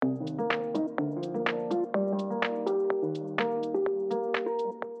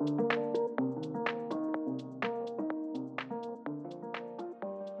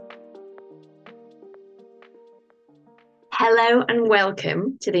Hello and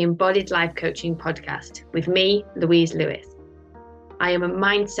welcome to the Embodied Life Coaching Podcast with me, Louise Lewis. I am a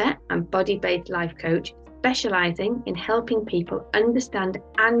mindset and body-based life coach specialising in helping people understand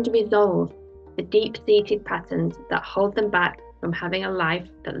and resolve the deep-seated patterns that hold them back from having a life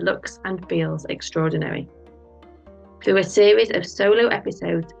that looks and feels extraordinary. Through a series of solo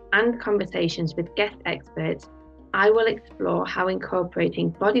episodes and conversations with guest experts, I will explore how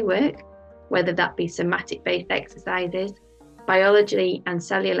incorporating bodywork, whether that be somatic-based exercises, biology and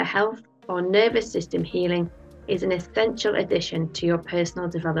cellular health, or nervous system healing, is an essential addition to your personal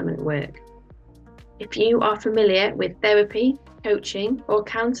development work. If you are familiar with therapy, coaching, or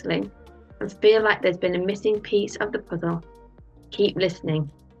counselling and feel like there's been a missing piece of the puzzle, keep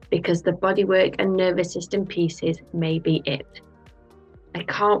listening, because the bodywork and nervous system pieces may be it. I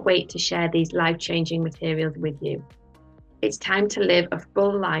can't wait to share these life-changing materials with you. It's time to live a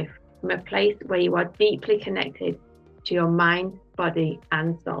full life from a place where you are deeply connected to your mind, body,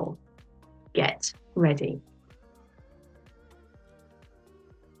 and soul. Get ready.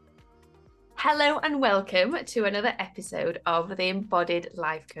 Hello and welcome to another episode of the Embodied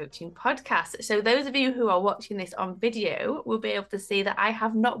Life Coaching Podcast. So those of you who are watching this on video will be able to see that I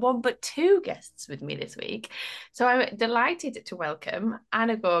have not one but two guests with me this week. So I'm delighted to welcome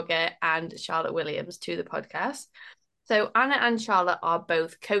Anna Gorga and Charlotte Williams to the podcast. So Anna and Charlotte are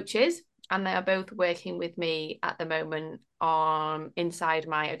both coaches, and they are both working with me at the moment on inside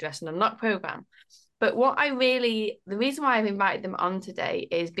my Address and Unlock program. But the reason why I've invited them on today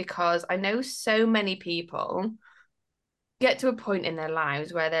is because I know so many people get to a point in their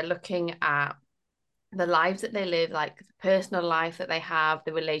lives where they're looking at the lives that they live, like the personal life that they have,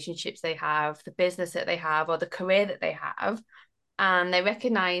 the relationships they have, the business that they have, or the career that they have. And they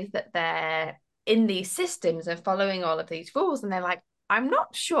recognize that they're in these systems and following all of these rules. And they're like, I'm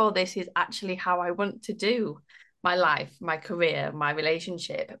not sure this is actually how I want to do my life, my career, my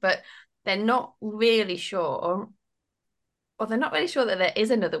relationship, but they're not really sure, or they're not really sure that there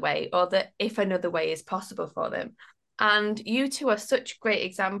is another way, or that if another way is possible for them. And you two are such great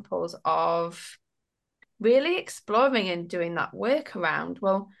examples of really exploring and doing that work around,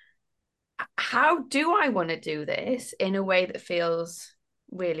 well, how do I want to do this in a way that feels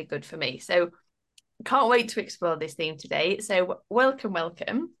really good for me? So can't wait to explore this theme today. So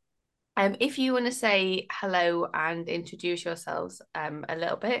welcome. If you want to say hello and introduce yourselves a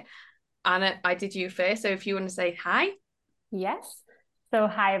little bit. Anna, I did you first. So if you want to say hi. Yes. So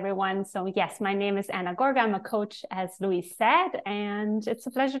hi, everyone. So yes, my name is Anna Gorga. I'm a coach, as Louise said, and it's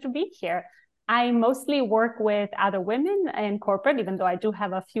a pleasure to be here. I mostly work with other women in corporate, even though I do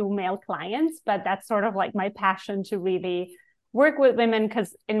have a few male clients, but that's sort of like my passion to really work with women,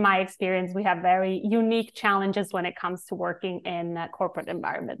 because in my experience, we have very unique challenges when it comes to working in corporate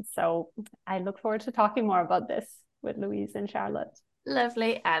environments. So I look forward to talking more about this with Louise and Charlotte.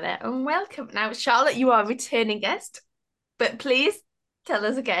 Lovely, Anna, and welcome. Now, Charlotte, you are a returning guest, but please tell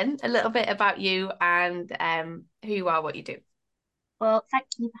us again a little bit about you and who you are, what you do. Well, thank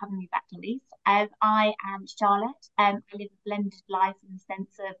you for having me back, Louise. I am Charlotte. I live a blended life in the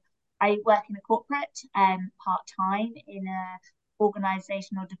sense of I work in a corporate part-time in a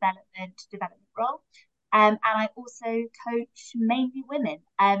organisational development role. And I also coach mainly women.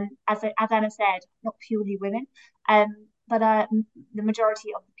 As Anna said, not purely women, but the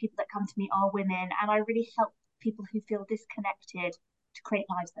majority of the people that come to me are women. And I really help people who feel disconnected to create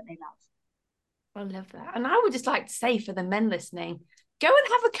lives that they love. I love that. And I would just like to say for the men listening, go and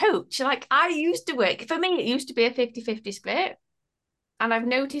have a coach. Like I used to work, for me, it used to be a 50-50 split. And I've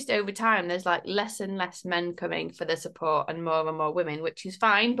noticed over time, there's like less and less men coming for the support and more women, which is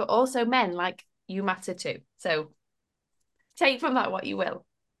fine. But also men, like you matter too. So take from that what you will.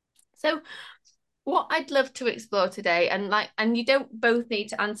 So what I'd love to explore today, and you don't both need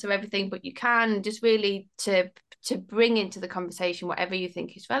to answer everything, but you can just really to bring into the conversation whatever you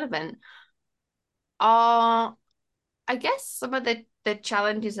think is relevant, are, I guess, some of the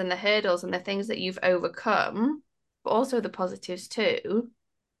challenges and the hurdles and the things that you've overcome, but also the positives too,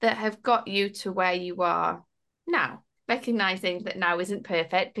 that have got you to where you are now, recognizing that now isn't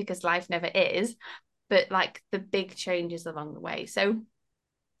perfect because life never is, but like the big changes along the way. So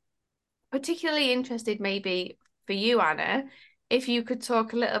particularly interested maybe for you, Anna, if you could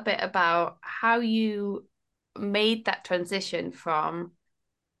talk a little bit about how you made that transition from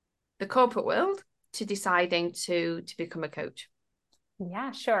the corporate world to deciding to become a coach.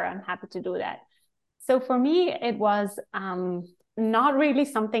 Yeah, sure. I'm happy to do that. So for me, it was not really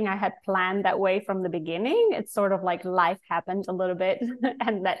something I had planned that way from the beginning. It's sort of like life happened a little bit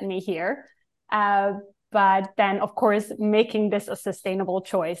and led me here. But then, of course, making this a sustainable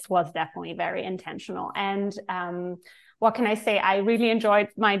choice was definitely very intentional. And what can I say? I really enjoyed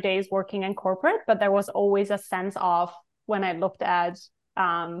my days working in corporate, but there was always a sense of, when I looked at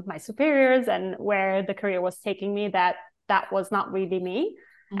my superiors and where the career was taking me, that was not really me.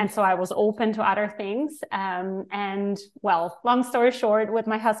 And so I was open to other things. And well, long story short, with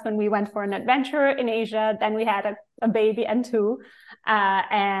my husband, we went for an adventure in Asia. Then we had a baby and two.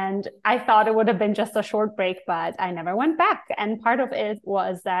 And I thought it would have been just a short break, but I never went back. And part of it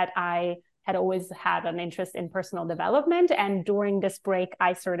was that I had always had an interest in personal development. And during this break,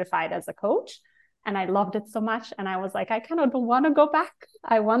 I certified as a coach. And I loved it so much. And I was like, I kind of don't want to go back.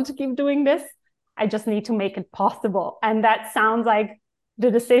 I want to keep doing this. I just need to make it possible. And that sounds like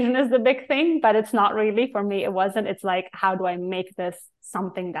the decision is the big thing, but it's not really. For me, it wasn't. It's like, how do I make this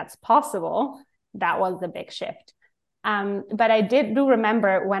something that's possible? That was the big shift. But I do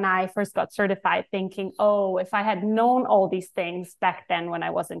remember when I first got certified thinking, oh, if I had known all these things back then when I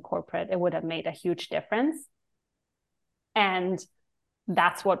was in corporate, it would have made a huge difference. And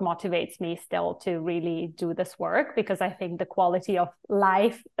that's what motivates me still to really do this work, because I think the quality of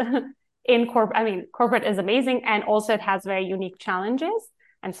life in corporate is amazing, and also it has very unique challenges.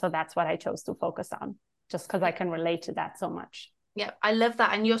 And so that's what I chose to focus on, just because I can relate to that so much. Yeah, I love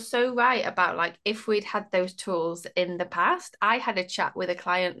that. And you're so right about, like, if we'd had those tools in the past. I had a chat with a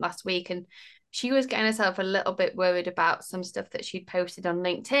client last week, and she was getting herself a little bit worried about some stuff that she'd posted on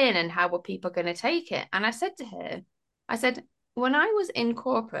LinkedIn and how were people going to take it. And I said to her, when I was in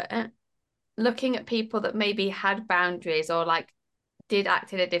corporate, looking at people that maybe had boundaries or like did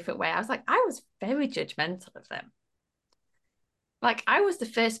act in a different way, I was like, I was very judgmental of them. Like, I was the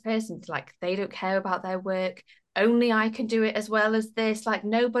first person to, like, they don't care about their work. Only I can do it as well as this. Like,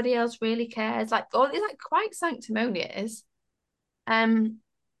 nobody else really cares. Like, all it's like quite sanctimonious.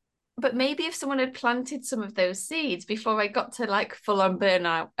 But maybe if someone had planted some of those seeds before I got to like full on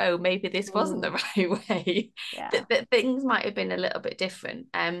burnout, oh, maybe this wasn't the right way. Yeah. that things might have been a little bit different.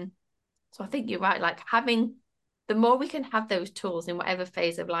 So I think you're right. Like, the more we can have those tools in whatever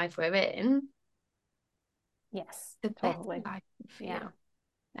phase of life we're in, yes, the totally. better life we feel.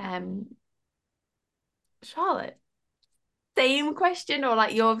 Yeah. Charlotte, same question, or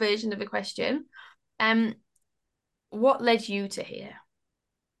like your version of a question. What led you to here?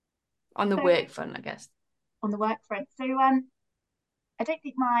 On the work front, I guess. On the work front. So I don't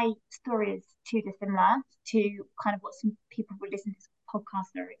think my story is too dissimilar to kind of what some people who listen to this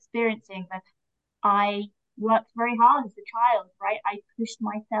podcast are experiencing. But I worked very hard as a child, right? I pushed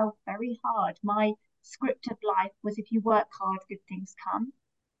myself very hard. My script of life was, if you work hard, good things come.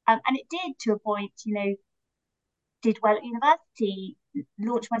 And it did, to a point. Did well at university,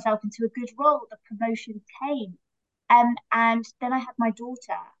 launched myself into a good role, the promotions came. And then I had my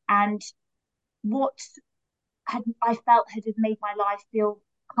daughter, and what I felt had made my life feel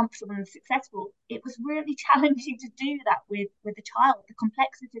comfortable and successful, it was really challenging to do that with a child. The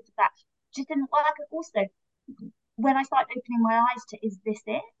complexities of that just didn't work. And also, when I started opening my eyes to, is this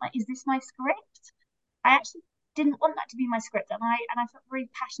it? Like, is this my script? I actually didn't want that to be my script, and I felt very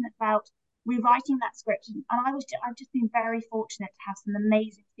passionate about rewriting that script. And I've just been very fortunate to have some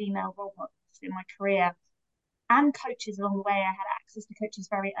amazing female role models in my career, and coaches along the way. I had access to coaches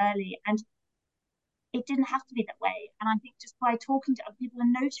very early, and it didn't have to be that way. And I think just by talking to other people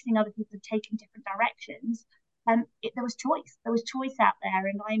and noticing other people taking different directions, there was choice. There was choice out there,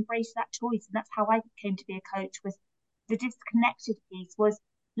 and I embraced that choice. And that's how I came to be a coach. Was the disconnected piece was,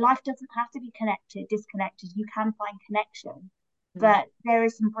 life doesn't have to be disconnected. You can find connection, but there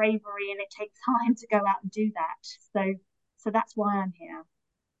is some bravery, and it takes time to go out and do that. So that's why I'm here.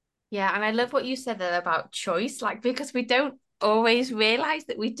 Yeah, and I love what you said there about choice, like, because we don't always realize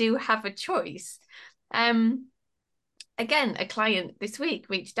that we do have a choice. Again, a client this week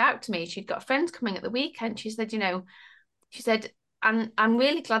reached out to me. She'd got friends coming at the weekend. She said, I'm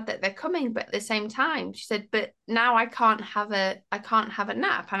really glad that they're coming, but at the same time, she said, but now I can't have a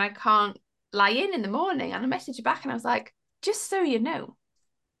nap, and I can't lie in the morning. And I messaged her back, and I was like, just so you know,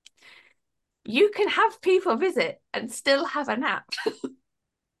 you can have people visit and still have a nap.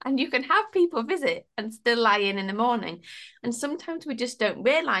 And you can have people visit and still lie in the morning. And sometimes we just don't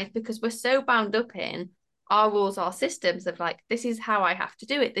realize, because we're so bound up in our rules, our systems of like, this is how I have to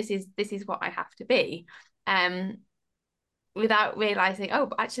do it. This is what I have to be. Without realizing, oh,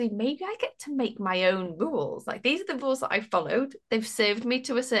 but actually maybe I get to make my own rules. Like, these are the rules that I followed. They've served me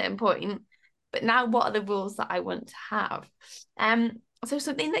to a certain point, but now what are the rules that I want to have? So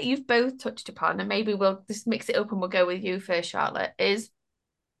something that you've both touched upon, and maybe we'll just mix it up and we'll go with you first, Charlotte, is,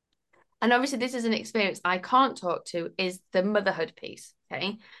 and obviously this is an experience I can't talk to, is the motherhood piece.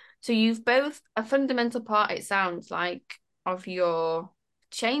 Okay. So you've both, a fundamental part, it sounds like, of your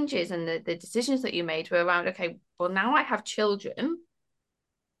changes and the decisions that you made were around, okay, well, now I have children.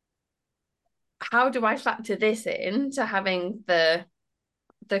 How do I factor this in to having the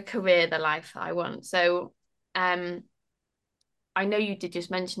career, the life that I want? So I know you did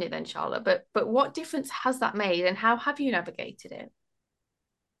just mention it then, Charlotte, but what difference has that made, and how have you navigated it?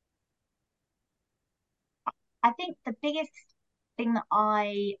 I think the biggest thing that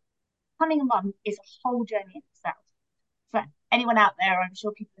becoming a mum is a whole journey in itself. For anyone out there, I'm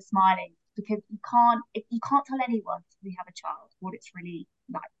sure people are smiling because you can't tell anyone till you have a child what it's really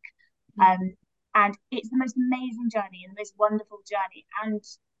like. And it's the most amazing journey and the most wonderful journey and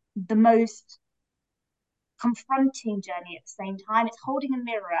the most confronting journey at the same time. It's holding a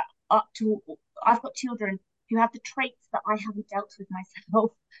mirror up to, I've got children who have the traits that I haven't dealt with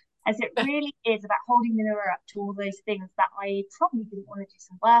myself. And so it really is about holding the mirror up to all those things that I probably didn't want to do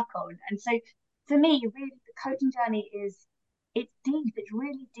some work on. And so for me, really, the coaching journey it's deep, it's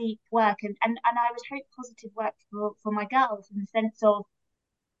really deep work. And I would hope positive work for my girls in the sense of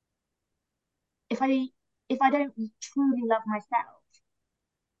if I don't truly love myself,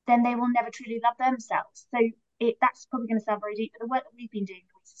 then they will never truly love themselves. So that's probably going to sound very deep, but the work that we've been doing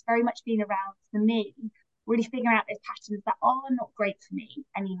has very much been around, for me, really figuring out those patterns that are not great for me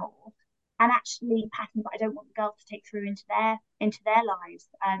anymore, and actually patterns that I don't want the girls to take through into their lives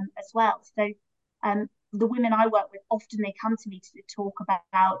as well. So the women I work with, often they come to me to talk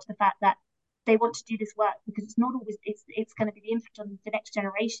about the fact that they want to do this work because it's not always it's going to be the impact on the next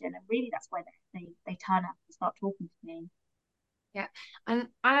generation, and really that's why they turn up and start talking to me. Yeah, and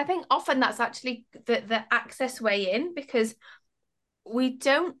I think often that's actually the access way in, because we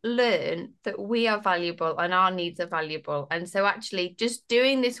don't learn that we are valuable and our needs are valuable. And so actually just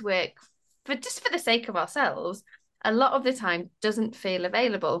doing this work for the sake of ourselves, a lot of the time doesn't feel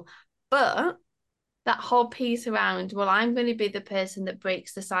available. But that whole piece around, well, I'm going to be the person that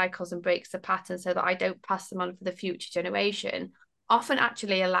breaks the cycles and breaks the patterns so that I don't pass them on for the future generation, often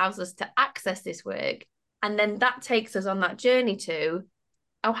actually allows us to access this work. And then that takes us on that journey to,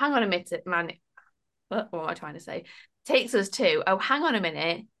 oh, hang on a minute, man. What am I trying to say? Takes us to, oh, hang on a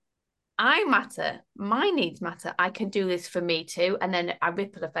minute. I matter. My needs matter. I can do this for me too. And then a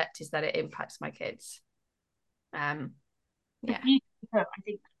ripple effect is that it impacts my kids. Yeah. I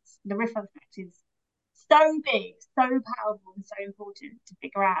think the ripple effect is so big, so powerful, and so important to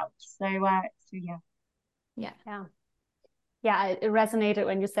figure out. So Yeah, it resonated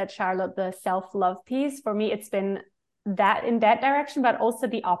when you said, Charlotte, the self-love piece. For me, it's been that in that direction, but also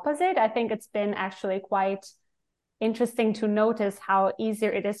the opposite. I think it's been actually quite interesting to notice how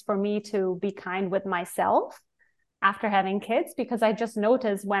easier it is for me to be kind with myself after having kids, because I just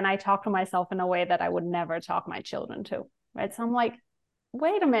notice when I talk to myself in a way that I would never talk my children to, right? So I'm like,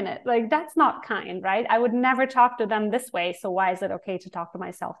 wait a minute, like that's not kind, right? I would never talk to them this way. So why is it okay to talk to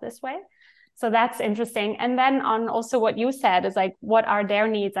myself this way? So that's interesting. And then on also what you said is like, what are their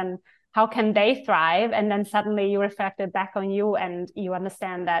needs and how can they thrive? And then suddenly you reflect it back on you and you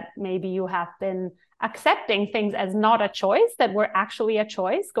understand that maybe you have been accepting things as not a choice that were actually a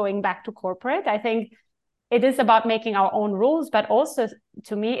choice. Going back to corporate, I think it is about making our own rules, but also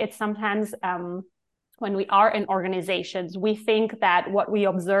to me, it's sometimes when we are in organizations, we think that what we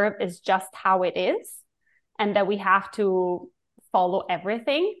observe is just how it is and that we have to follow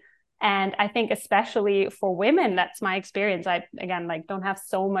everything. And I think especially for women, that's my experience. I, again, like don't have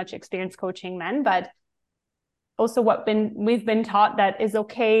so much experience coaching men, but also we've been taught that is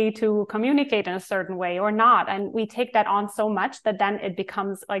okay to communicate in a certain way or not. And we take that on so much that then it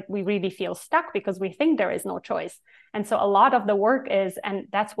becomes like we really feel stuck because we think there is no choice. And so a lot of the work is, and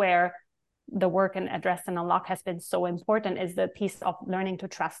that's where the work in Address and Unlock has been so important, is the piece of learning to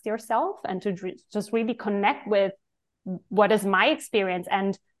trust yourself and to just really connect with what is my experience.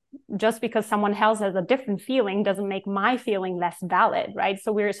 And just because someone else has a different feeling doesn't make my feeling less valid, right?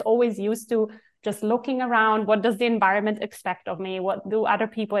 So we're always used to just looking around. What does the environment expect of me? What do other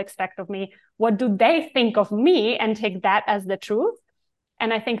people expect of me? What do they think of me? And take that as the truth.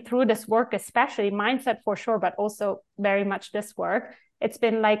 And I think through this work, especially mindset for sure, but also very much this work, it's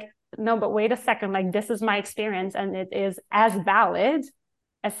been like, no, but wait a second, like this is my experience and it is as valid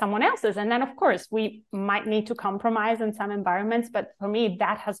as someone else's. And then of course we might need to compromise in some environments, but for me,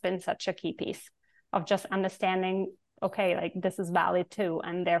 that has been such a key piece of just understanding, okay, like this is valid too.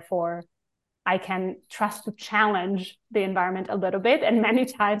 And therefore I can trust to challenge the environment a little bit. And many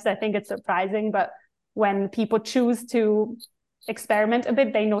times I think it's surprising, but when people choose to experiment a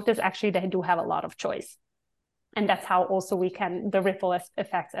bit, they notice actually they do have a lot of choice. And that's how also the ripple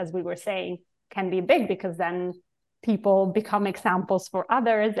effects, as we were saying, can be big, because then people become examples for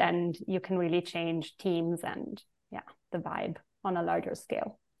others and you can really change teams and the vibe. on a larger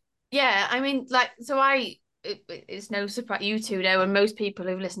scale. Yeah, I mean, like, it's no surprise, you two know, and most people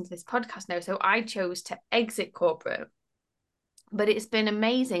who've listened to this podcast know, so I chose to exit corporate. But it's been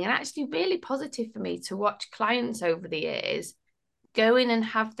amazing and actually really positive for me to watch clients over the years go in and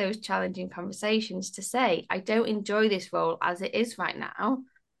have those challenging conversations to say, I don't enjoy this role as it is right now.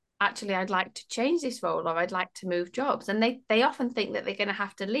 Actually, I'd like to change this role, or I'd like to move jobs. And they often think that they're going to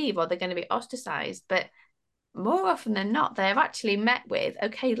have to leave or they're going to be ostracized. But more often than not, they're actually met with,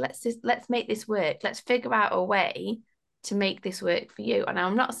 okay, let's make this work. Let's figure out a way to make this work for you. And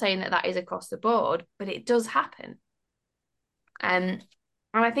I'm not saying that that is across the board, but it does happen. And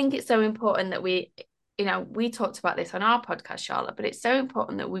I think it's so important that we talked about this on our podcast, Charlotte, but it's so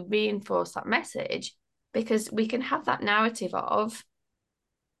important that we reinforce that message, because we can have that narrative of,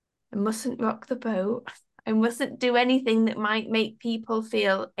 I mustn't rock the boat. I mustn't do anything that might make people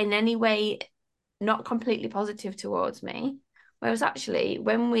feel in any way not completely positive towards me. Whereas actually,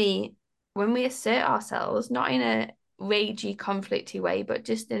 when we assert ourselves, not in a ragey, conflicty way, but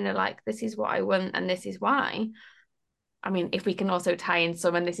just in a like, this is what I want and this is why. I mean, if we can also tie in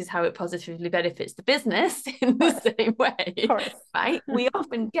some, and this is how it positively benefits the business in the same way, right? We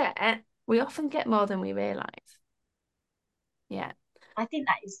often get more than we realize. Yeah. I think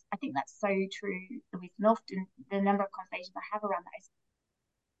that's so true, Louise. And often the number of conversations I have around that is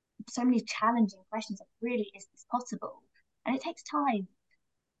so many challenging questions of, really, is this possible? And it takes time.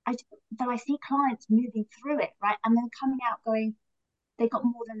 But I see clients moving through it, right? And then coming out going, they got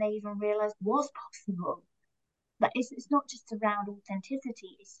more than they even realized was possible. But it's not just around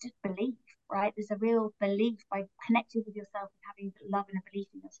authenticity, it's just belief, right? There's a real belief by connecting with yourself and having love and a belief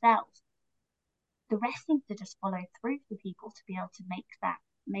in yourself. The rest seems to just follow through for people to be able to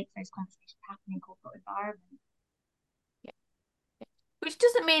make those conversations happen in corporate environment. Yeah. Which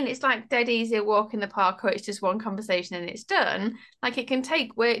doesn't mean it's like dead easy a walk in the park, or it's just one conversation and it's done. Like, it can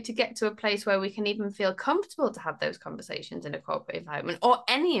take work to get to a place where we can even feel comfortable to have those conversations in a corporate environment or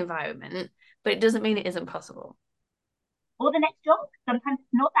any environment, but it doesn't mean it isn't possible. Or the next job. Sometimes it's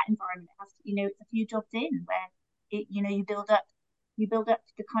not that environment. It has to, it's a few jobs in where you build up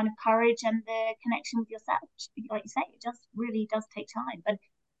the kind of courage and the connection with yourself. Like you say, it just really does take time. And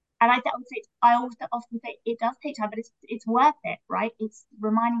I often say it does take time, but it's worth it, right? It's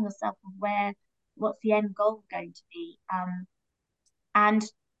reminding yourself of what's the end goal going to be. And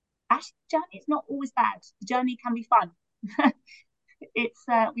actually, the journey is not always bad. The journey can be fun. It's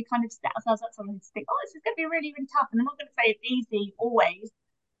we kind of set ourselves up something to think, this is going to be really, really tough. And I'm not going to say it's easy always,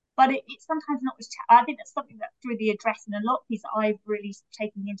 but it's sometimes not as I think that's something that through the address and a lot piece that I've really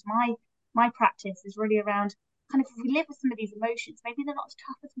taken into my practice is really around kind of, if we live with some of these emotions, maybe they're not as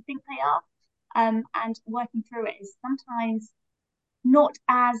tough as we think they are. And working through it is sometimes not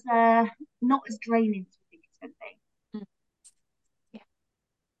as draining as we think it's going to be. Yeah.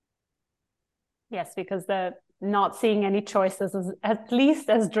 Yes, because the not seeing any choices is at least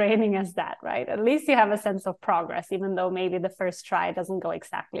as draining as that, right? At least you have a sense of progress, even though maybe the first try doesn't go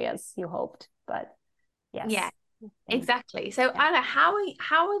exactly as you hoped. But yes. Yeah, exactly. So Anna, how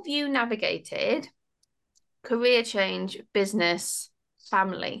have you navigated career change, business,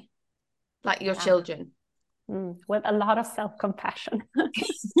 family, like your children? With a lot of self-compassion.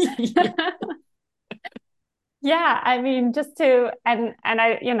 Yeah, I mean, just to and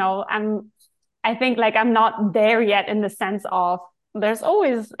I think like I'm not there yet in the sense of there's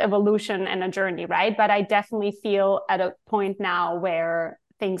always evolution and a journey, right? But I definitely feel at a point now where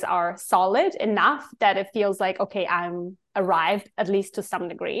things are solid enough that it feels like, okay, I'm arrived at least to some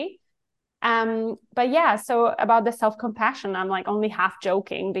degree. But yeah, so about the self-compassion, I'm like only half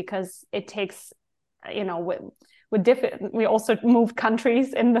joking because it takes, we also moved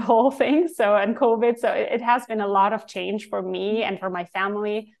countries in the whole thing. So, and COVID, so it has been a lot of change for me and for my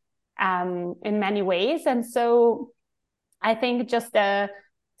family. In many ways. And so I think just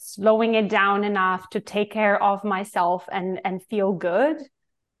slowing it down enough to take care of myself and feel good.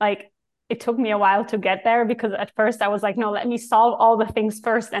 Like, it took me a while to get there, because at first I was like, no, let me solve all the things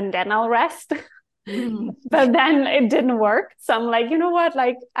first and then I'll rest. But then it didn't work. So I'm like, you know what?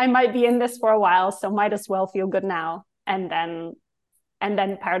 Like, I might be in this for a while, so might as well feel good now. And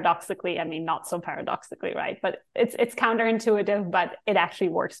then paradoxically, I mean, not so paradoxically, right? But it's counterintuitive, but it actually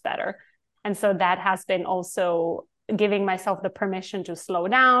works better. And so that has been also giving myself the permission to slow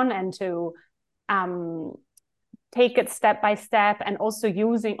down and to take it step by step, and also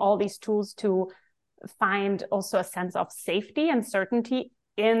using all these tools to find also a sense of safety and certainty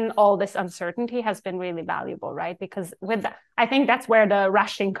in all this uncertainty has been really valuable, right? Because with that, I think that's where the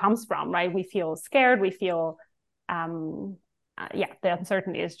rushing comes from, right? We feel scared, we feel the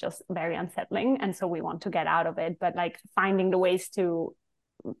uncertainty is just very unsettling. And so we want to get out of it, but like finding the ways to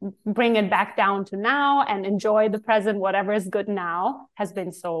bring it back down to now and enjoy the present, whatever is good now, has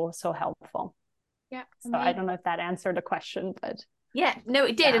been so helpful. Yeah. So I don't know if that answered the question, but yeah, no,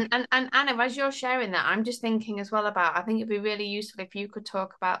 it did. Yeah. And Anna, as you're sharing that, I'm just thinking as well about, I think it'd be really useful if you could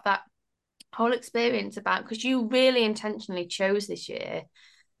talk about that whole experience about, because you really intentionally chose this year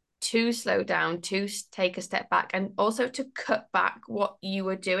to slow down, to take a step back, and also to cut back what you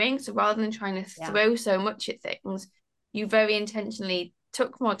were doing. So rather than trying to throw so much at things, you very intentionally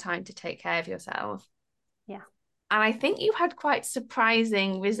took more time to take care of yourself. Yeah. And I think you had quite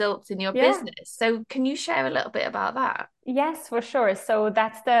surprising results in your business. So can you share a little bit about that? Yes, for sure. So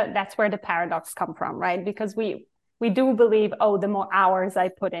that's where the paradox come from, right? Because we do believe, the more hours I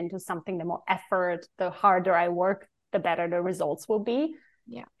put into something, the more effort, the harder I work, the better the results will be.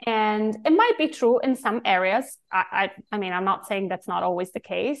 Yeah. And it might be true in some areas. I mean, I'm not saying that's not always the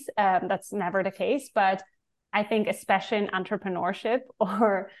case. That's never the case. But I think especially in entrepreneurship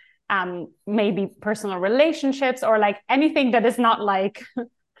or maybe personal relationships or like anything that is not like,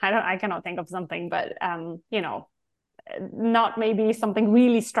 I cannot think of something, but, not maybe something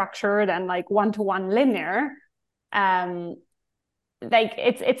really structured and like one-to-one linear. Like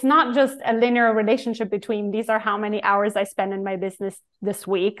it's not just a linear relationship between these are how many hours I spend in my business this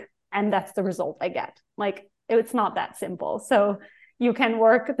week, and that's the result I get. Like it's not that simple. So you can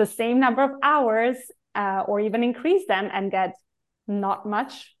work the same number of hours or even increase them and get not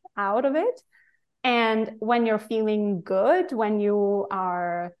much out of it. And when you're feeling good, when you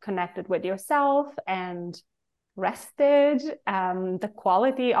are connected with yourself and rested, the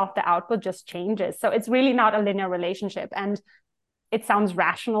quality of the output just changes. So it's really not a linear relationship. And it sounds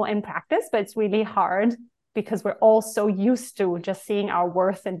rational in practice, but it's really hard because we're all so used to just seeing our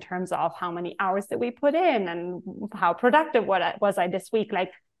worth in terms of how many hours that we put in and how productive was I this week.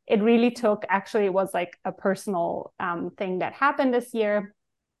 Like it really actually it was like a personal thing that happened this year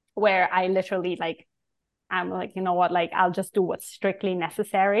where I literally I'm like, you know what, like I'll just do what's strictly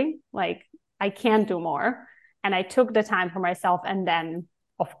necessary. Like I can't do more. And I took the time for myself. And then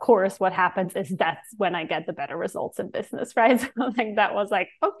of course, what happens is that's when I get the better results in business, right? So like that was like,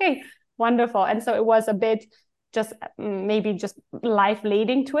 okay, wonderful. And so it was a bit just maybe just life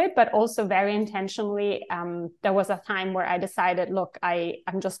leading to it, but also very intentionally. There was a time where I decided, look,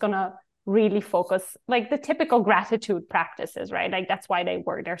 I'm just going to really focus like the typical gratitude practices, right? Like that's why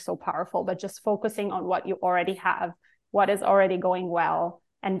they're so powerful, but just focusing on what you already have, what is already going well,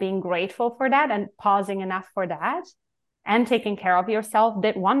 and being grateful for that and pausing enough for that. And taking care of yourself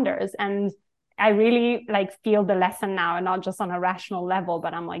did wonders. And I really feel the lesson now, and not just on a rational level,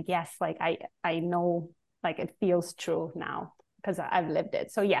 but I'm like, yes, like I know, like it feels true now because I've lived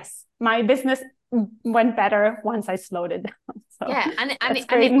it. So yes, my business went better once I slowed it down. So yeah, and that's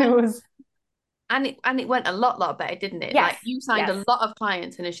great news. And it went a lot better, didn't it? Yes, like you signed a lot of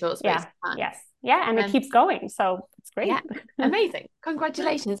clients in a short space of time. Yes. Yeah, and it keeps going. So it's great. Yeah, amazing.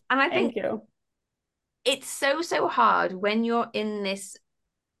 Congratulations. And I think thank you. It's so hard when you're in this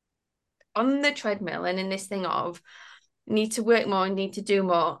on the treadmill and in this thing of need to work more, need to do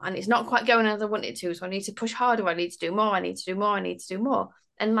more, and it's not quite going as I want it to, so I need to push harder, I need to do more, I need to do more, I need to do more.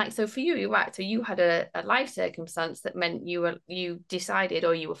 And like, so for you, you're right, so you had a life circumstance that meant you decided,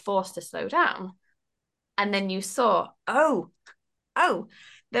 or you were forced to slow down, and then you saw, oh,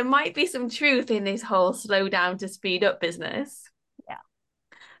 there might be some truth in this whole slow down to speed up business. Yeah,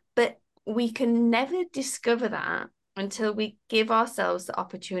 but we can never discover that until we give ourselves the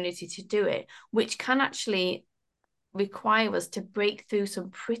opportunity to do it, which can actually require us to break through some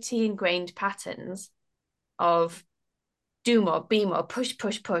pretty ingrained patterns of do more, be more, push.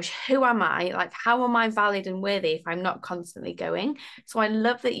 Who am I? Like, how am I valid and worthy if I'm not constantly going? So I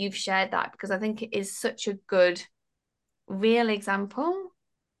love that you've shared that, because I think it is such a good, real example.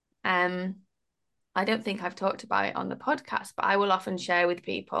 I don't think I've talked about it on the podcast, but I will often share with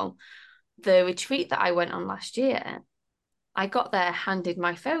people the retreat that I went on last year. I got there, handed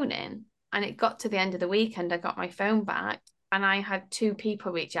my phone in, and it got to the end of the weekend. I got my phone back, and I had 2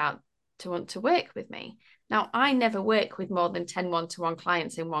 people reach out to want to work with me. Now, I never work with more than 10 one-to-one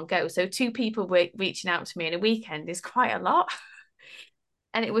clients in one go. So 2 people reaching out to me in a weekend is quite a lot.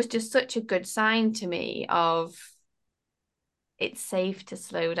 And it was just such a good sign to me of it's safe to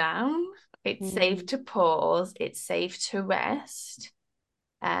slow down. It's safe to pause. It's safe to rest.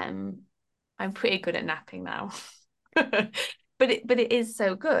 I'm pretty good at napping now, but it is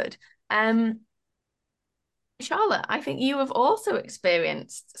so good. Charlotte, I think you have also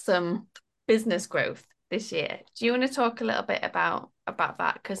experienced some business growth this year. Do you want to talk a little bit about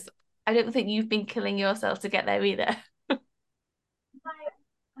that? Because I don't think you've been killing yourself to get there either.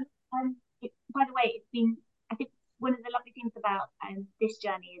 been, I think one of the lovely things about this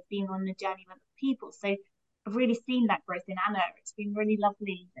journey is being on the journey with other people. So I've really seen that growth in Anna. It's been really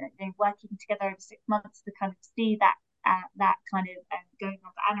lovely, working together over 6 months to kind of see that kind of going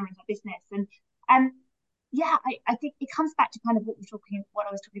on for Anna and her business. And yeah, I think it comes back to kind of what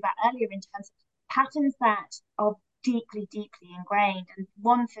I was talking about earlier in terms of patterns that are deeply, deeply ingrained. And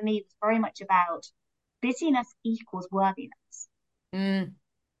one for me was very much about busyness equals worthiness.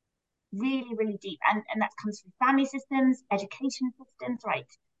 Really, really deep. And that comes from family systems, education systems, right?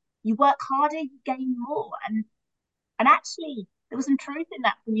 You work harder, you gain more. And actually there was some truth in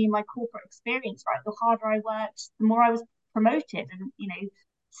that for me in my corporate experience, right? The harder I worked, the more I was promoted, and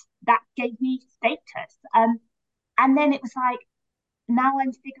that gave me status. And then it was like, now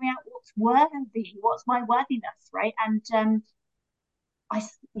I'm figuring out what's worthy, what's my worthiness, right? And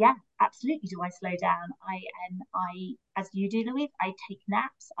yeah, absolutely. Do I slow down? I, as you do, Louise, I take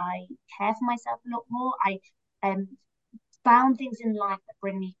naps. I care for myself a lot more. I found things in life that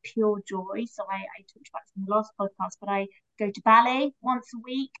bring me pure joy. So I talked about this in the last podcast, but I go to ballet once a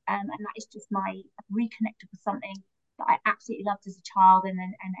week, and that is just my reconnected with something that I absolutely loved as a child, and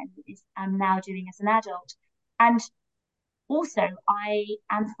I'm now doing as an adult. And also, I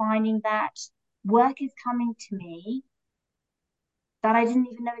am finding that work is coming to me that I didn't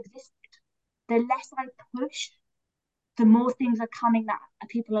even know existed. The less I push, the more things are coming that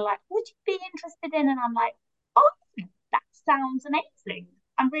people are like, would you be interested in? And I'm like, oh, that sounds amazing.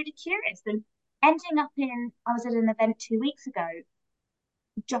 I'm really curious. And ending up I was at an event 2 weeks ago,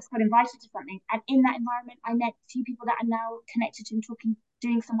 just got invited to something. And in that environment, I met a few people that I'm now connected to and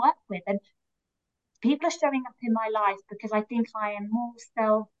doing some work with. And people are showing up in my life because I think I am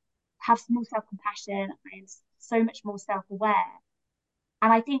have more self-compassion. I am so much more self-aware.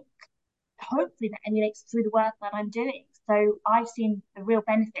 And I think hopefully that emulates through the work that I'm doing. So I've seen the real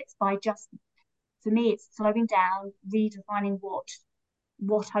benefits by just, for me, it's slowing down, redefining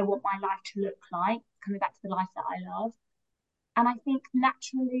what I want my life to look like, coming back to the life that I love. And I think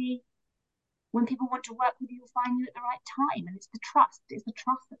naturally, when people want to work with you, you'll find you at the right time. And it's the trust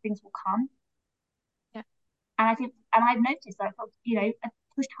that things will come. Yeah. And I've noticed that I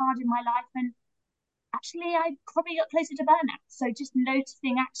pushed hard in my life, and actually I probably got closer to burnout. So just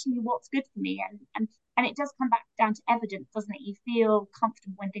noticing actually what's good for me, and it does come back down to evidence, doesn't it? You feel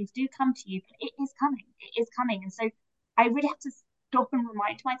comfortable when things do come to you, but it is coming. And so I really have to stop and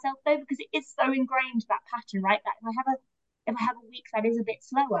remind myself, though, because it is so ingrained, that pattern, right? That if I have a week that is a bit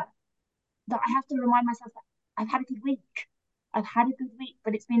slower, that I have to remind myself that I've had a good week,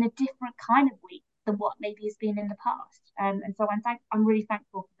 but it's been a different kind of week than what maybe has been in the past. And so I'm really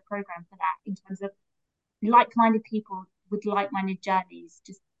thankful for the program for that, in terms of like-minded people with like-minded journeys,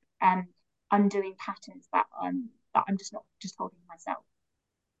 just undoing patterns that I'm just holding myself.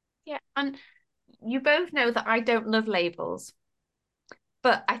 Yeah, and you both know that I don't love labels,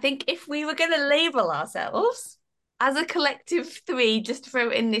 but I think if we were going to label ourselves as a collective three, just to throw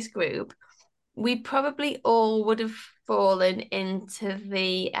in this group, we probably all would have fallen into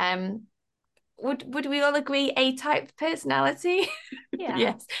the would we all agree A-type personality? Yeah,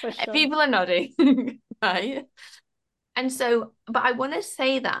 yes, for sure. People are nodding. Right. And so, but I want to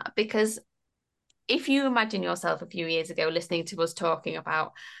say that because if you imagine yourself a few years ago listening to us talking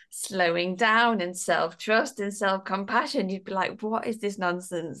about slowing down and self-trust and self-compassion, you'd be like, what is this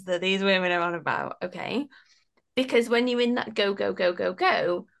nonsense that these women are on about? Okay. Because when you're in that go, go, go, go,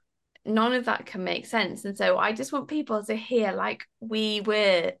 go, none of that can make sense. And so I just want people to hear, like, we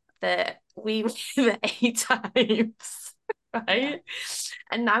were the A-types, right? Yeah.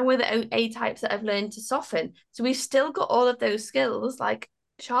 And now we're the A-types that have learned to soften. So we've still got all of those skills. Like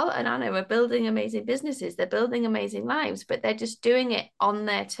Charlotte and Anna are building amazing businesses. They're building amazing lives, but they're just doing it on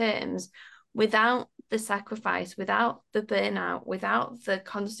their terms, without the sacrifice, without the burnout, without the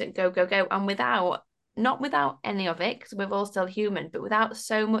constant go, go, go, and not without any of it, because we're all still human, but without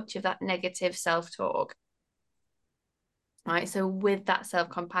so much of that negative self-talk. Right. So with that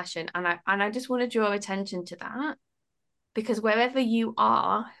self-compassion, and I just want to draw attention to that, because wherever you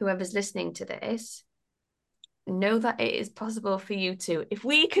are, whoever's listening to this, know that it is possible for you too. If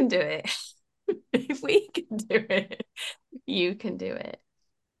we can do it, if we can do it, you can do it.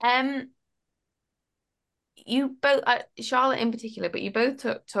 You both, Charlotte in particular, but you both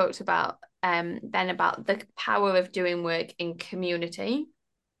talked about then about the power of doing work in community.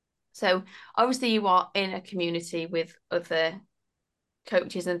 So obviously you are in a community with other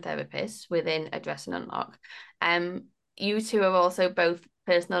coaches and therapists within Address and Unlock. You two are also both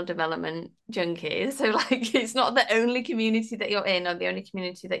personal development junkies. So like, it's not the only community that you're in or the only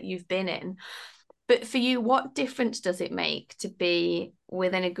community that you've been in. But for you, what difference does it make to be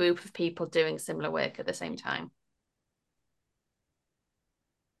within a group of people doing similar work at the same time?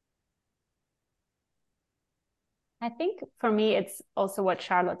 I think for me, it's also what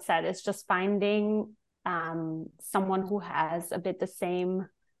Charlotte said, it's just finding someone who has a bit the same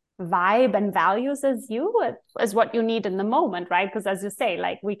vibe and values as you, as what you need in the moment, right? Because as you say,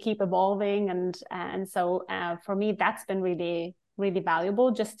 like we keep evolving, and so for me, that's been really, really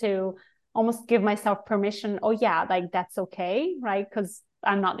valuable, just to almost give myself permission. Oh yeah, like that's okay, right? Because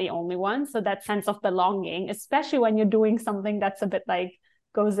I'm not the only one. So that sense of belonging, especially when you're doing something that's a bit like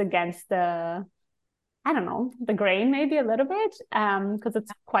goes against the, I don't know, the grain maybe a little bit, because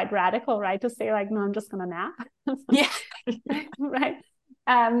it's quite radical, right? To say like, no, I'm just gonna nap. Yeah. Right.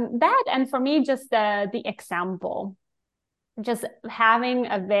 That, and for me, just the example, just having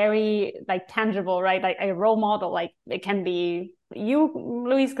a very like tangible, right? Like a role model, like it can be you,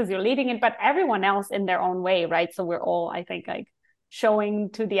 Louise, because you're leading it, but everyone else in their own way, right? So we're all, I think, like showing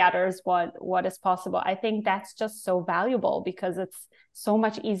to the others what is possible. I think that's just so valuable, because it's so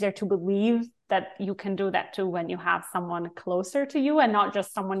much easier to believe that you can do that too when you have someone closer to you, and not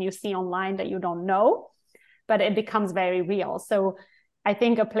just someone you see online that you don't know, but it becomes very real. So I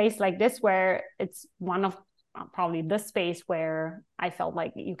think a place like this, where it's one of probably the space where I felt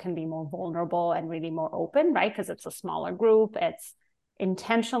like you can be more vulnerable and really more open, right? Because it's a smaller group. It's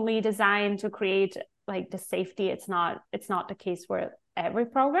intentionally designed to create like the safety. It's not the case for every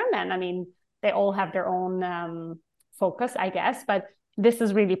program. And I mean, they all have their own focus, I guess, but this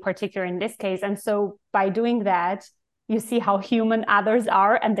is really particular in this case. And so by doing that, you see how human others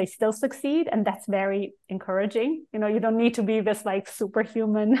are, and they still succeed. And that's very encouraging. You know, you don't need to be this like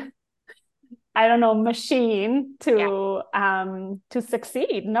superhuman, I don't know, machine to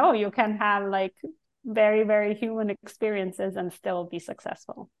succeed. No, you can have like very, very human experiences and still be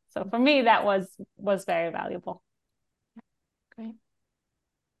successful. So for me, that was very valuable. Great.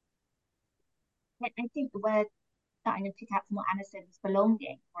 I think the word that I'm going to pick out from what Anna said is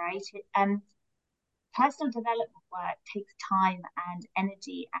belonging, right? Personal development work takes time and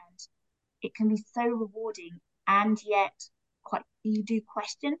energy, and it can be so rewarding, and yet you do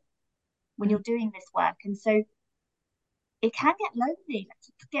question when you're doing this work. And so it can get lonely, like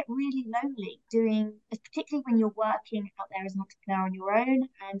it could get really lonely doing, particularly when you're working out there as an entrepreneur on your own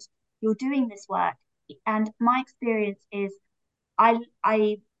and you're doing this work. And my experience is I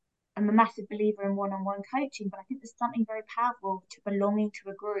am a massive believer in one-on-one coaching, but I think there's something very powerful to belonging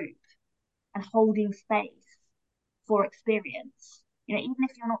to a group and holding space for experience. You know, even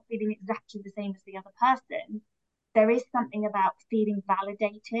if you're not feeling exactly the same as the other person, there is something about feeling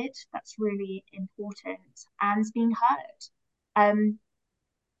validated that's really important, and being heard.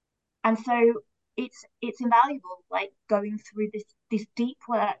 And so it's invaluable, like going through this deep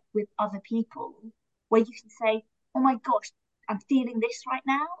work with other people, where you can say, oh my gosh, I'm feeling this right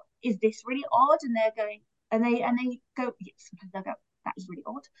now. Is this really odd? And they're going, and they go, yeah, sometimes they'll go, that is really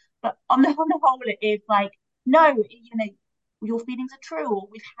odd. But on the whole, it is like, no, you know, your feelings are true, or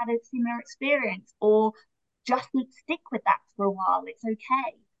we've had a similar experience, or just stick with that for a while. It's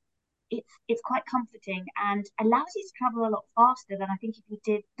okay. It's quite comforting and allows you to travel a lot faster than I think if you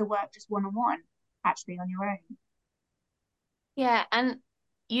did the work just one-on-one, actually on your own. Yeah, and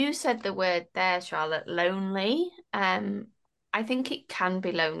you said the word there, Charlotte, lonely. I think it can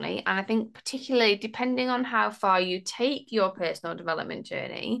be lonely, and I think particularly depending on how far you take your personal development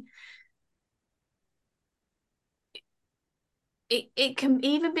journey, it can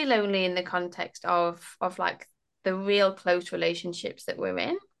even be lonely in the context of like the real close relationships that we're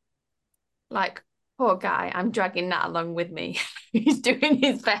in. Like, poor guy, I'm dragging that along with me. He's doing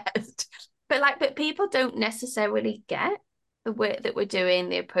his best. But people don't necessarily get the work that we're doing,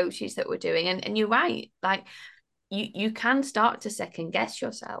 the approaches that we're doing. And you're right. Like you can start to second guess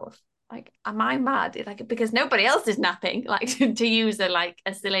yourself. Like, am I mad? Like, because nobody else is napping, like to use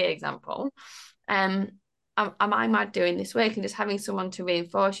a silly example. Am I mad doing this work? And just having someone to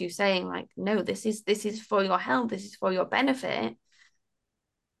reinforce you saying, like, no, this is for your health, this is for your benefit.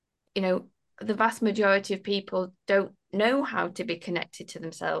 You know, the vast majority of people don't know how to be connected to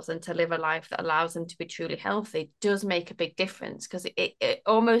themselves and to live a life that allows them to be truly healthy. Does make a big difference, because it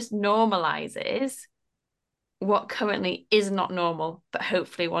almost normalizes what currently is not normal, but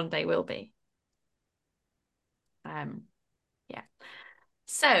hopefully one day will be. Yeah.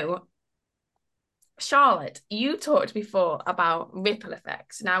 So, Charlotte, you talked before about ripple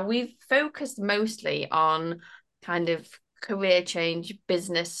effects. Now, we've focused mostly on kind of career change,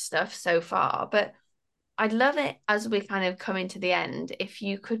 business stuff so far, but I'd love it as we kind of come into the end, if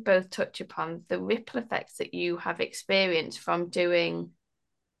you could both touch upon the ripple effects that you have experienced from doing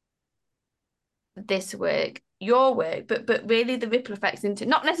this work, your work, but really the ripple effects into,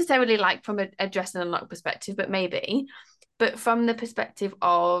 not necessarily like from a dress and unlock perspective, but from the perspective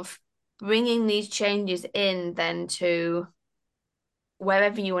of bringing these changes in then to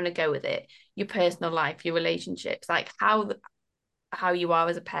wherever you want to go with it, your personal life, your relationships, like how you are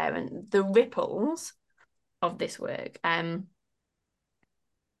as a parent, the ripples of this work.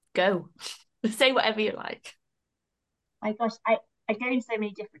 Go. Say whatever you like. My gosh, I go in so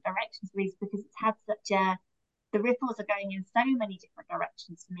many different directions, Reese, because it's had the ripples are going in so many different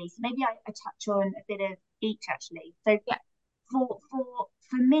directions for me. So maybe I touch on a bit of each actually. So yeah.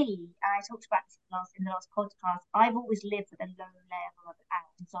 For me, and I talked about this in the last podcast, I've always lived with a low level of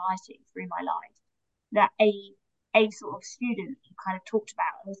anxiety through my life. That a sort of student you kind of talked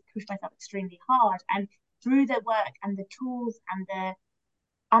about, I always pushed myself extremely hard. And through the work and the tools and the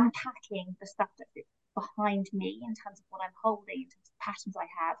unpacking the stuff that's behind me in terms of what I'm holding, in terms of patterns I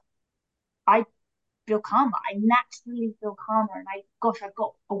have, I feel calmer. I naturally feel calmer, and I've got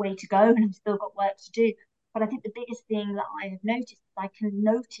a way to go, and I've still got work to do. But I think the biggest thing that I have noticed is I can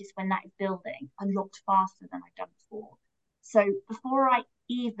notice when that is building a lot faster than I've done before. So before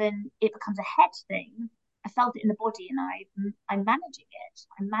it becomes a head thing, I felt it in the body, and I'm managing it.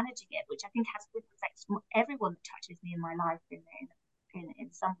 I'm managing it, which I think has good effects from everyone that touches me in my life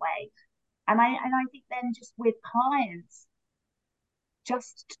in some way. And I think then just with clients,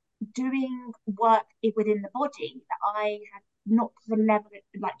 just doing work within the body that I have not to the level,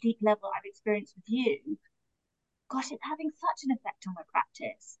 like deep level I've experienced with you, gosh, it's having such an effect on my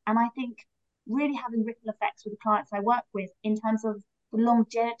practice. And I think really having ripple effects with the clients I work with in terms of the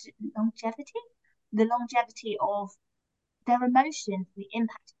longevity of their emotions, the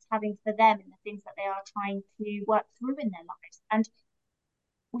impact it's having for them and the things that they are trying to work through in their lives. And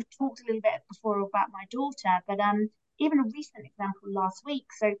we've talked a little bit before about my daughter, but even a recent example last week.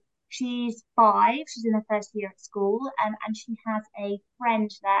 So she's 5, she's in her first year at school, and she has a friend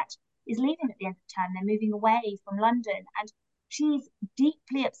that is leaving at the end of the term. They're moving away from London, and she's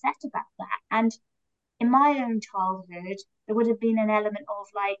deeply upset about that. And in my own childhood, there would have been an element of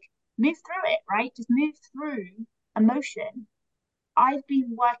like, move through it, right? Just move through emotion. I've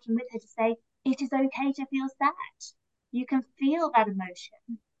been working with her to say, it is okay to feel sad. You can feel that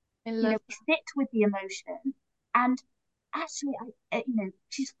emotion. Sit with the emotion. And actually,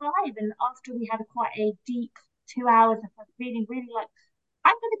 she's 5, and after we had quite a deep 2 hours of her feeling really like,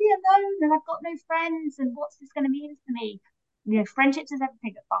 I'm going to be alone and I've got no friends, and what's this going to mean for me? Friendships is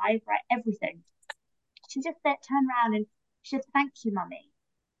everything at 5, right? Everything. She just turned around and she said, thank you, mummy.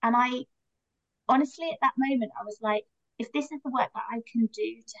 And I honestly, at that moment, I was like, if this is the work that I can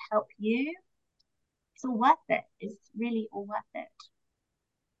do to help you, it's all worth it. It's really all worth it.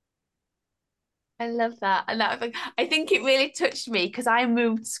 I love that. And I think it really touched me because I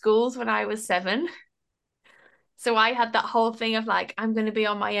moved schools when I was 7. So I had that whole thing of like, I'm going to be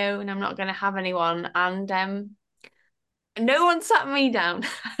on my own. I'm not going to have anyone. And no one sat me down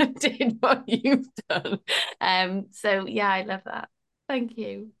and did what you've done. So yeah, I love that. Thank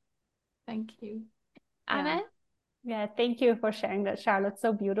you. Thank you. Anna? Yeah, thank you for sharing that, Charlotte.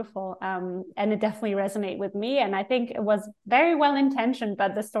 So beautiful. And it definitely resonated with me. And I think it was very well intentioned,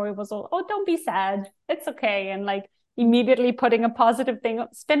 but the story was all, oh, don't be sad. It's okay. And like immediately putting a positive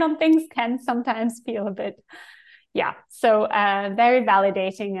spin on things can sometimes feel a bit, so very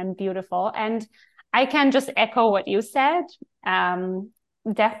validating and beautiful. And I can just echo what you said.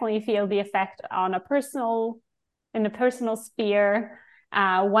 Definitely feel the effect on in a personal sphere.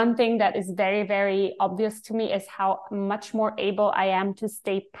 One thing that is very, very obvious to me is how much more able I am to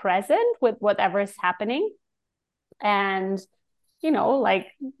stay present with whatever is happening. And, like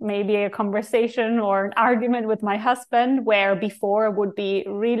maybe a conversation or an argument with my husband, where before it would be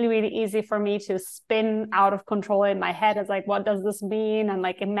really, really easy for me to spin out of control in my head as like, what does this mean? And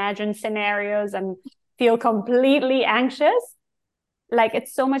like imagine scenarios and feel completely anxious. Like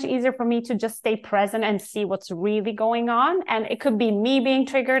it's so much easier for me to just stay present and see what's really going on. And it could be me being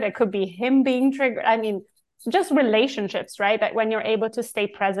triggered. It could be him being triggered. I mean, just relationships, right? But when you're able to stay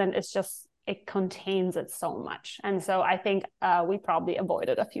present, it contains it so much. And so I think we probably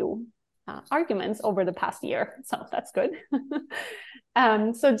avoided a few arguments over the past year. So that's good.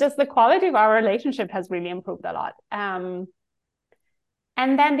 So just the quality of our relationship has really improved a lot. And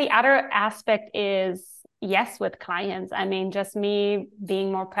then the other aspect is, yes, with clients. I mean, just me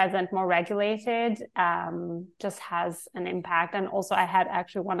being more present, more regulated, just has an impact. And also I had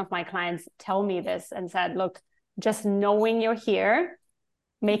actually one of my clients tell me this and said, look, just knowing you're here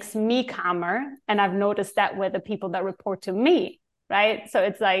makes me calmer. And I've noticed that with the people that report to me, right? So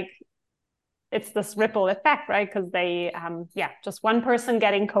it's like, it's this ripple effect, right? Because they, just one person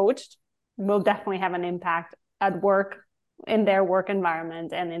getting coached will definitely have an impact at work, in their work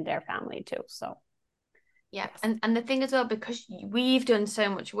environment, and in their family too. So yeah, and the thing as well, because we've done so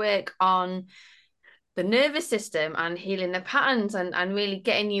much work on the nervous system and healing the patterns and really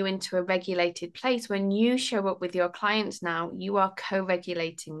getting you into a regulated place, when you show up with your clients now, you are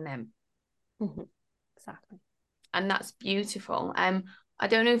co-regulating them. Mm-hmm. Exactly. And that's beautiful. I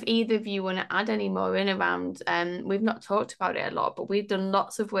don't know if either of you want to add any more in around, we've not talked about it a lot, but we've done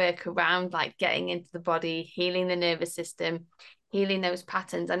lots of work around like getting into the body, healing the nervous system, healing those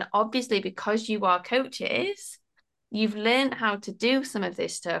patterns. And obviously, because you are coaches, you've learned how to do some of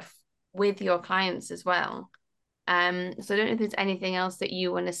this stuff with your clients as well. So I don't know if there's anything else that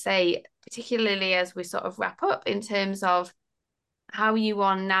you want to say, particularly as we sort of wrap up, in terms of how you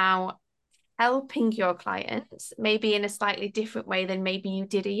are now helping your clients, maybe in a slightly different way than maybe you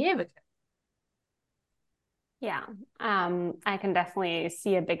did a year ago. Yeah, I can definitely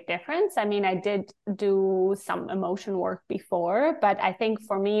see a big difference. I mean, I did do some emotion work before, but I think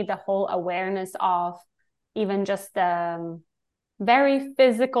for me, the whole awareness of even just the very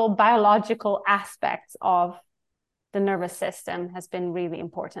physical, biological aspects of the nervous system has been really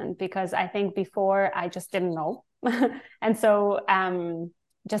important, because I think before I just didn't know. And so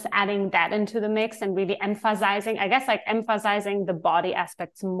just adding that into the mix and really emphasizing, I guess, like emphasizing the body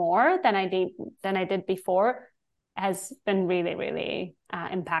aspects more than I did before, has been really, really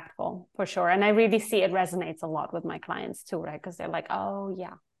impactful for sure. And I really see it resonates a lot with my clients too, right? Because they're like, oh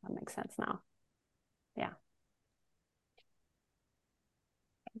yeah, that makes sense now. Yeah.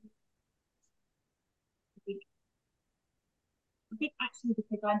 I think actually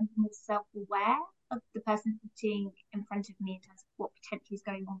because I'm more self-aware of the person sitting in front of me in terms of what potentially is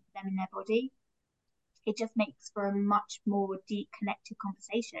going on for them in their body, it just makes for a much more deep, connected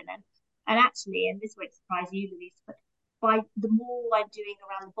conversation. And actually, and this won't surprise you, Louise, but by the more I'm doing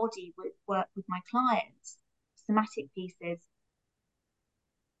around the body with work with my clients, somatic pieces,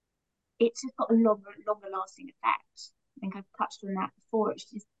 it's just got a longer lasting effect. I think I've touched on that before. It's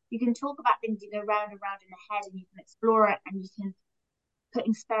just, you can talk about things, you go round and round in the head, and you can explore it, and you can put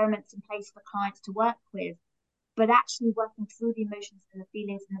experiments in place for clients to work with. But actually working through the emotions and the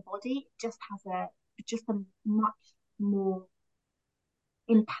feelings in the body just has a much more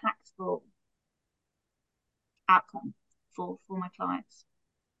impactful outcome for my clients.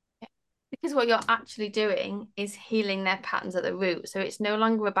 Because what you're actually doing is healing their patterns at the root. So it's no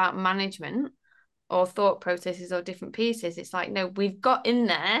longer about management or thought processes or different pieces. It's like, no, we've got in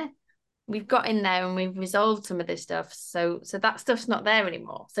there and we've resolved some of this stuff. So that stuff's not there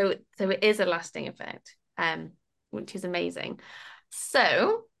anymore. So it is a lasting effect, which is amazing.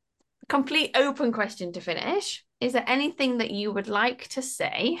 So, complete open question to finish. Is there anything that you would like to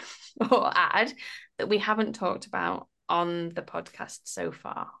say or add that we haven't talked about on the podcast so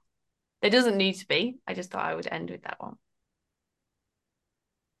far? There doesn't need to be. I just thought I would end with that one.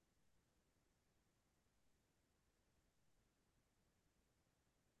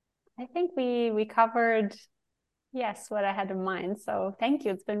 I think we covered, yes, what I had in mind. So thank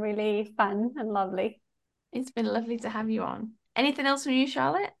you. It's been really fun and lovely. It's been lovely to have you on. Anything else from you,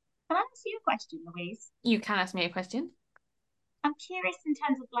 Charlotte? Can I ask you a question, Louise? You can ask me a question. I'm curious in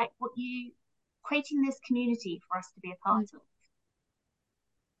terms of like what you creating this community for us to be a part of.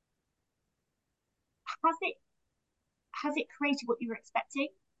 Has it created what you were expecting?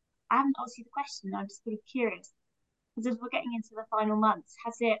 I haven't asked you the question. I'm just sort of curious because as we're getting into the final months,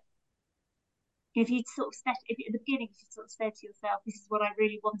 has it? If you sort of set, if at the beginning you sort of said to yourself, "This is what I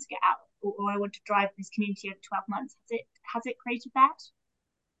really want to get out, or I want to drive this community over 12 months," has it created that?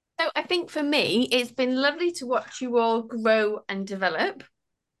 So I think for me, it's been lovely to watch you all grow and develop.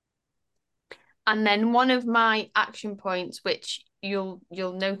 And then one of my action points, which you'll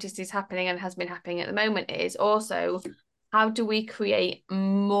notice is happening and has been happening at the moment, is also how do we create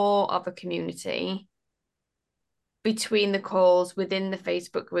more of a community between the calls, within the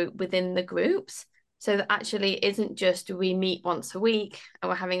Facebook group, within the groups, so that actually it isn't just we meet once a week and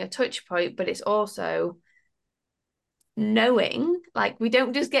we're having a touch point, but it's also knowing like we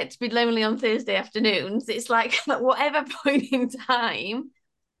don't just get to be lonely on Thursday afternoons. It's like at whatever point in time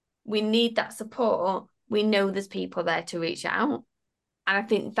we need that support, we know there's people there to reach out. And I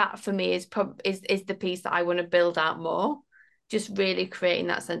think that for me is the piece that I want to build out more, just really creating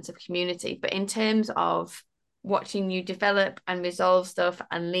that sense of community. But in terms of watching you develop and resolve stuff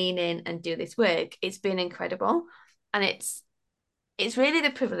and lean in and do this work, it's been incredible. And it's really the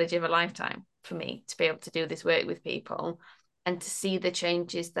privilege of a lifetime for me to be able to do this work with people and to see the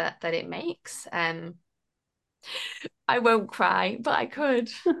changes that it makes. I won't cry, but I could.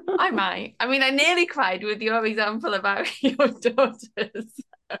 I might. I mean, I nearly cried with your example about your daughters.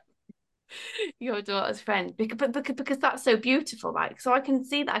 your daughter's friend, because that's so beautiful, right? So I can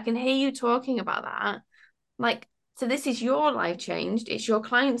see that, I can hear you talking about that. Like, so this is your life changed, it's your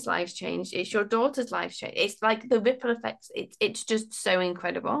client's life changed, it's your daughter's life changed. It's like the ripple effects, it's just so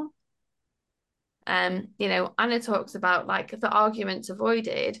incredible. You know, Anna talks about like the arguments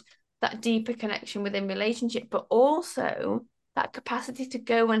avoided, that deeper connection within relationship, but also that capacity to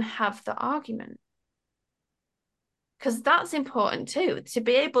go and have the argument. Because that's important too, to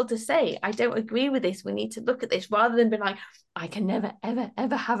be able to say, I don't agree with this, we need to look at this, rather than be like, I can never, ever,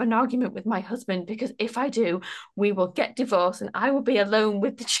 ever have an argument with my husband, because if I do, we will get divorced and I will be alone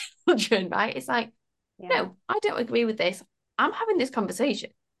with the children, right? It's like, no, I don't agree with this. I'm having this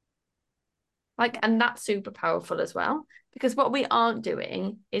conversation. Like, and that's super powerful as well, because what we aren't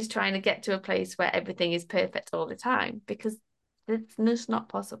doing is trying to get to a place where everything is perfect all the time, because it's just not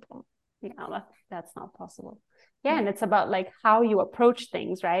possible. Yeah, that's not possible. Yeah, and it's about like how you approach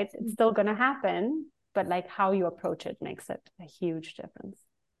things, right? It's still going to happen, but like how you approach it makes it a huge difference.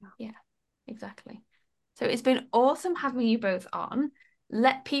 Yeah, exactly. So it's been awesome having you both on.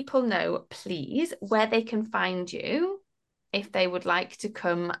 Let people know, please, where they can find you if they would like to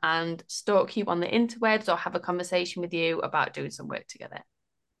come and stalk you on the interwebs or have a conversation with you about doing some work together.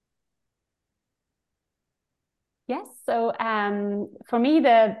 Yes. So for me,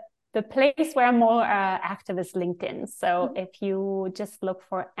 the place where I'm more active is LinkedIn. So if you just look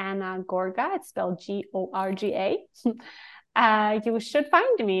for Anna Gorga, it's spelled Gorga, you should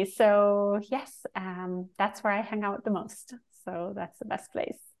find me. So yes, that's where I hang out the most. So that's the best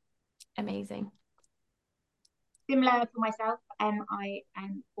place. Amazing. Similar for myself, I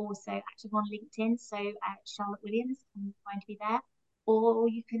am also active on LinkedIn. So Charlotte Williams, can find me there. Or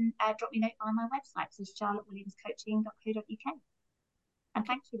you can drop me a note on my website, so charlottewilliamscoaching.co.uk. And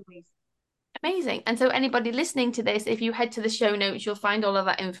thank you, Louise. Amazing. And so anybody listening to this, if you head to the show notes, you'll find all of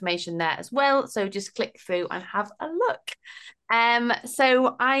that information there as well. So just click through and have a look.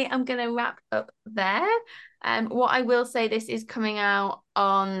 So I am going to wrap up there. What I will say, this is coming out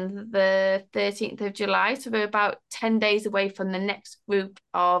on the 13th of July. So we're about 10 days away from the next group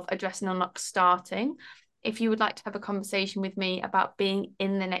of Address and Unlock starting. If you would like to have a conversation with me about being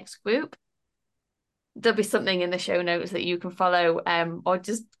in the next group, there'll be something in the show notes that you can follow, or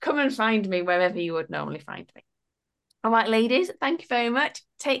just come and find me wherever you would normally find me. All right, ladies, thank you very much.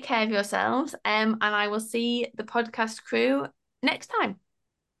 Take care of yourselves, and I will see the podcast crew next time.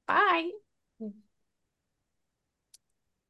 Bye.